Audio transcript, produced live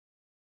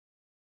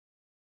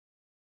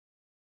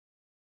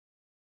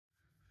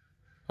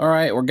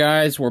Alright,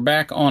 we're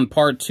back on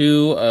part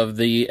 2 of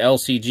the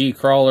LCG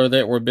crawler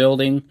that we're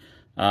building.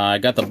 I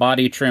got the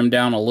body trimmed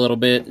down a little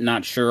bit.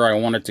 Not sure I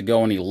want it to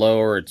go any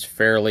lower. It's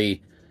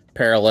fairly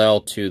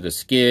parallel to the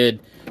skid.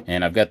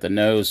 And I've got the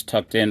nose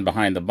tucked in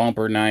behind the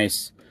bumper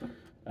nice.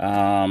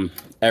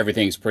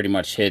 Everything's pretty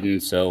much hidden,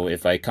 so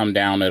if I come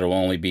down, it'll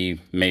only be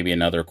maybe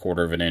another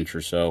 1/4 of an inch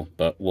or so.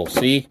 But we'll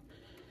see.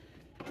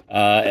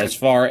 As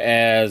far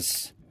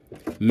as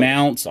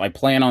mounts, I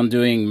plan on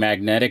doing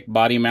magnetic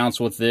body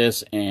mounts with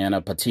this and a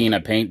patina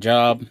paint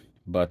job,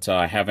 but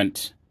I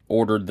haven't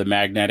ordered the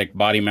magnetic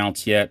body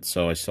mounts yet,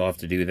 so I still have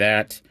to do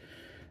that.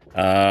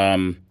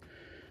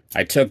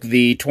 I took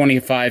the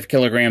 25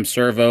 kilogram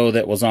servo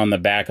that was on the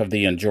back of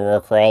the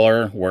Enduro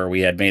crawler where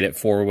we had made it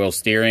 4-wheel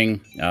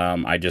steering.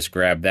 I just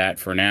grabbed that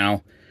for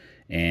now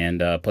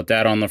and put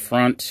that on the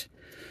front.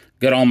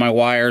 Got all my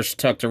wires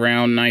tucked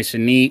around nice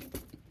and neat.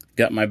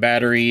 Got my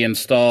battery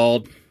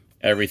installed.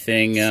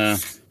 Everything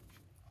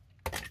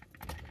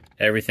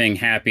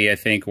happy, I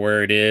think,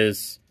 where it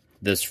is.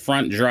 This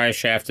front dry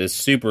shaft is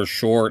super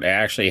short. I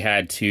actually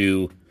had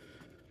to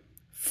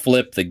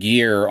flip the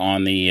gear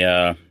on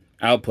the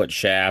output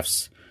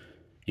shafts.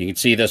 You can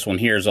see this one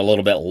here is a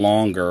little bit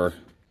longer.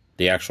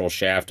 The actual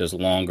shaft is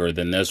longer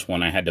than this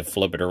one. I had to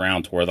flip it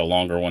around to where the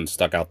longer one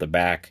stuck out the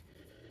back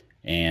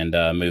and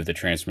move the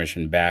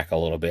transmission back a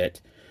little bit.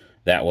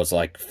 That was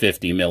like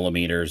 50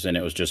 millimeters and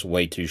it was just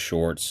way too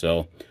short.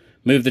 So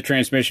move the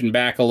transmission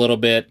back a little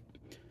bit,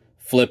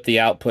 flip the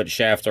output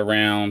shaft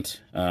around,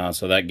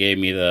 so that gave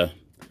me the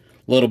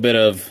little bit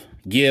of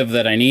give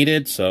that I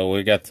needed. So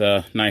we got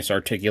the nice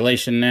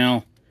articulation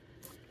now.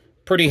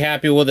 Pretty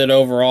happy with it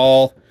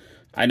overall.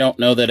 I don't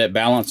know that it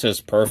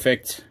balances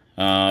perfect.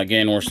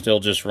 Again, we're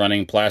still just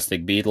running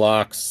plastic bead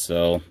locks,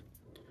 so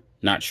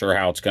not sure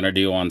how it's going to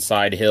do on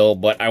side hill,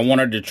 but I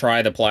wanted to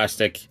try the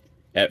plastic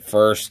at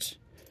first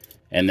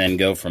and then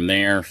go from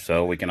there,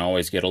 so we can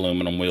always get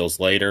aluminum wheels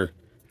later.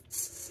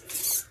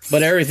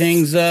 But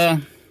everything's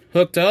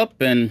hooked up,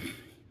 and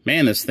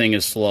man, this thing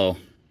is slow.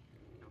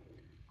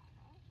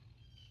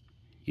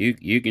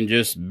 You can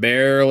just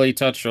barely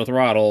touch the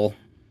throttle.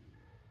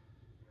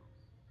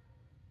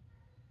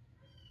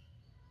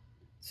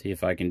 See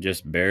if I can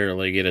just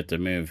barely get it to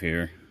move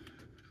here.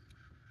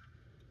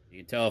 You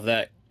can tell if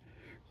that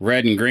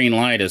red and green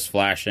light is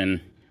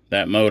flashing,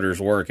 that motor's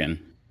working.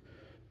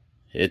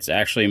 It's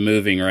actually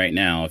moving right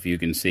now, if you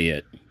can see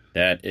it.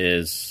 That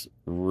is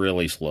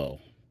really slow.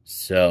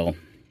 So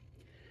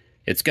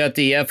it's got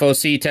the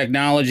FOC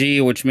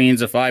technology, which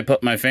means if I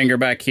put my finger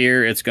back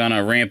here, it's going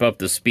to ramp up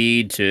the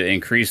speed to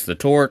increase the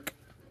torque.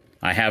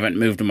 I haven't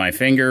moved my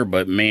finger,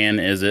 but man,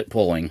 is it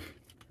pulling.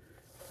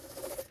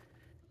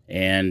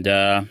 And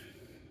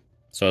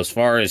so as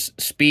far as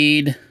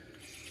speed,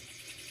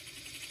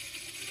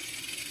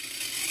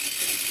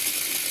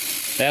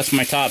 that's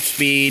my top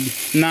speed.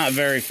 Not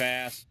very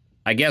fast.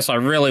 I guess I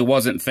really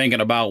wasn't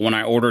thinking about when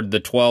I ordered the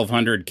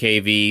 1200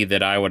 kV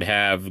that I would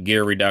have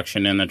gear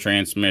reduction in the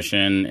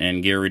transmission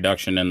and gear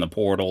reduction in the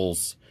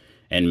portals,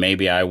 and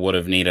maybe I would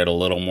have needed a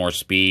little more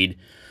speed.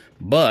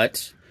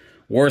 But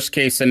worst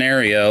case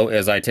scenario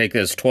is I take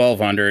this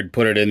 1200,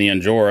 put it in the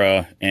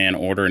Enduro, and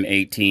order an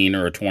 18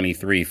 or a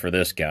 23 for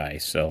this guy.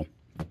 So,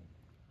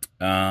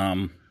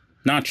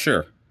 not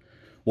sure.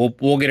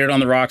 We'll get it on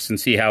the rocks and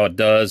see how it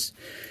does.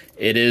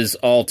 It is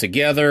all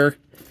together.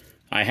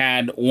 I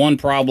had one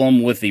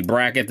problem with the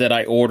bracket that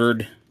I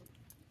ordered.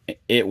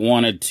 It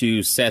wanted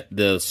to set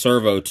the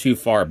servo too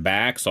far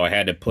back, so I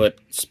had to put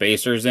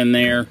spacers in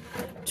there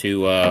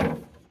to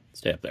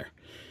stay up there.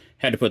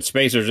 Had to put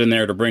spacers in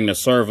there to bring the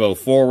servo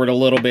forward a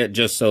little bit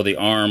just so the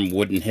arm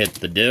wouldn't hit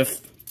the diff.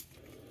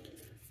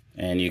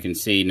 And you can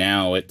see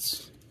now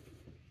it's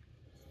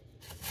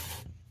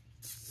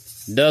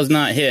does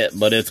not hit,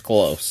 but it's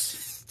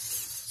close.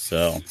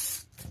 So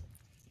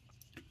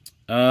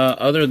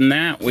other than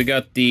that, we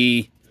got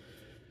the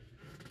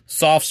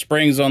soft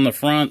springs on the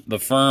front, the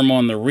firm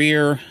on the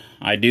rear.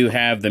 I do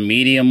have the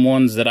medium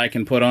ones that I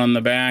can put on the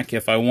back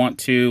if I want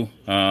to.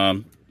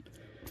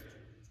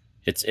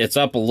 It's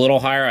up a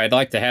little higher. I'd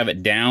like to have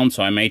it down,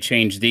 so I may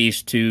change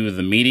these to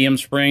the medium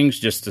springs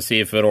just to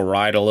see if it'll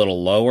ride a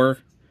little lower.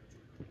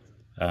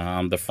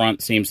 The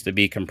front seems to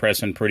be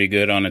compressing pretty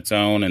good on its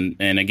own,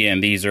 and again,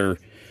 these are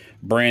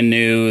brand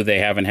new. They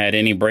haven't had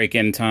any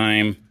break-in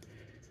time.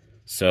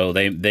 So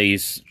they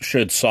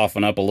should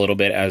soften up a little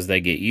bit as they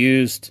get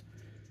used.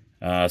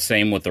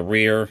 Same with the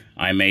rear.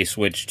 I may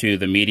switch to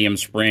the medium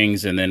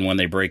springs, and then when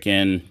they break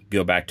in,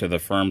 go back to the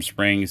firm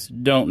springs.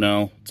 Don't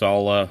know. It's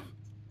all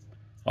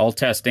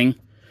testing.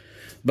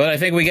 But I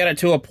think we got it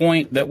to a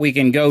point that we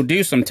can go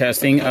do some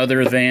testing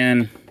other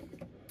than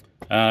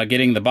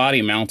getting the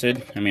body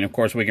mounted. I mean, of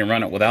course, we can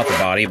run it without the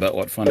body, but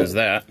what fun is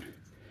that?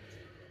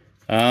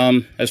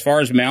 As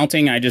far as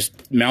mounting, I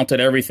just mounted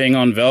everything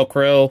on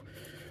Velcro.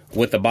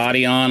 With the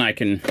body on, I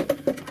can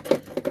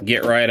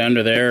get right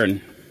under there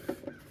and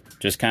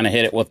just kind of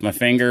hit it with my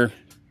finger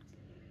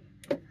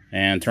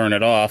and turn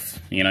it off.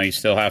 You know, you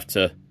still have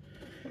to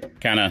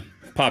kind of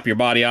pop your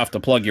body off to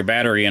plug your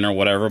battery in or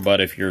whatever,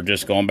 but if you're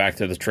just going back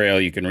to the trail,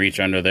 you can reach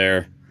under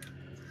there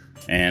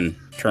and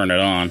turn it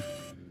on.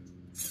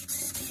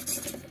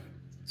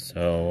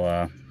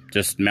 So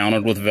just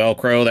mounted with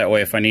Velcro, that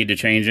way if I need to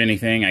change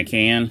anything I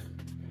can.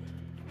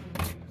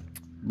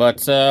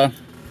 But there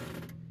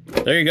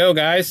you go,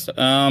 guys.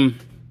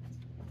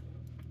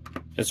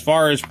 As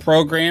far as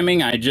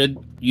programming, I did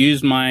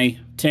use my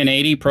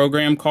 1080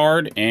 program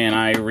card, and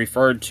I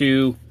referred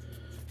to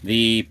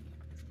the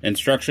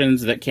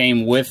instructions that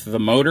came with the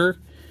motor,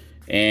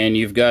 and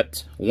you've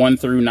got 1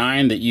 through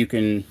 9 that you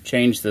can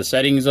change the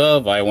settings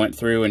of. I went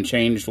through and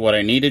changed what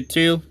I needed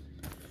to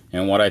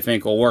and what I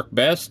think will work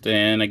best,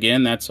 and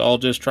again, that's all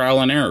just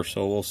trial and error,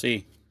 so we'll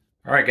see.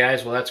 Alright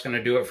guys, well that's going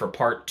to do it for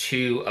part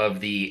 2 of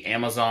the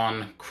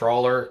Amazon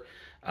crawler.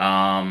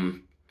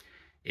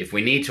 If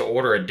we need to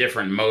order a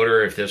different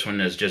motor, if this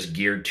one is just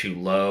geared too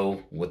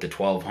low with the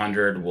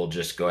 1200, we'll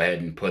just go ahead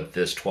and put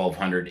this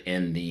 1200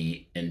 in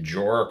the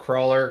Endura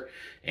crawler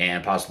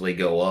and possibly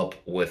go up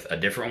with a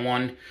different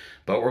one.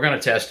 But we're going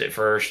to test it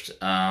first.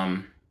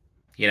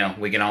 You know,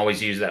 we can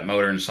always use that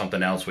motor in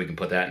something else. We can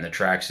put that in the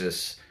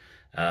Traxxas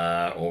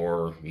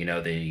or, you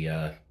know,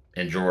 the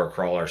Endura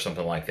crawler or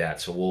something like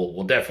that. So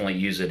we'll definitely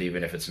use it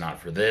even if it's not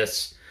for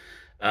this.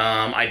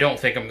 I don't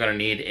think I'm going to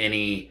need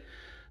any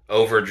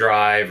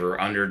overdrive or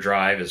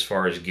underdrive as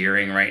far as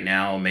gearing right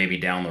now, maybe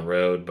down the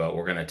road, but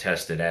we're going to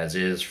test it as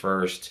is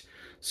first.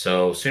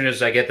 So as soon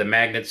as I get the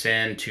magnets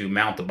in to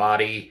mount the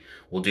body,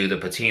 we'll do the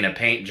patina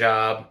paint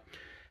job.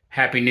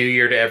 Happy New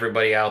Year to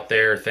everybody out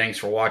there. Thanks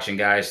for watching,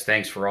 guys.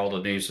 Thanks for all the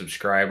new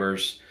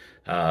subscribers.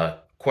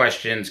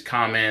 Questions,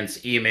 comments,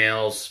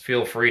 emails,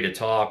 feel free to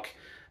talk.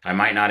 I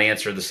might not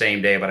answer the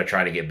same day, but I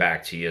try to get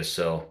back to you.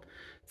 So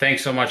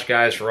thanks so much,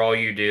 guys, for all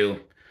you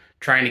do.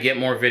 Trying to get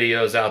more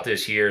videos out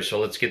this year, so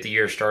let's get the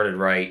year started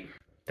right.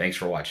 Thanks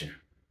for watching.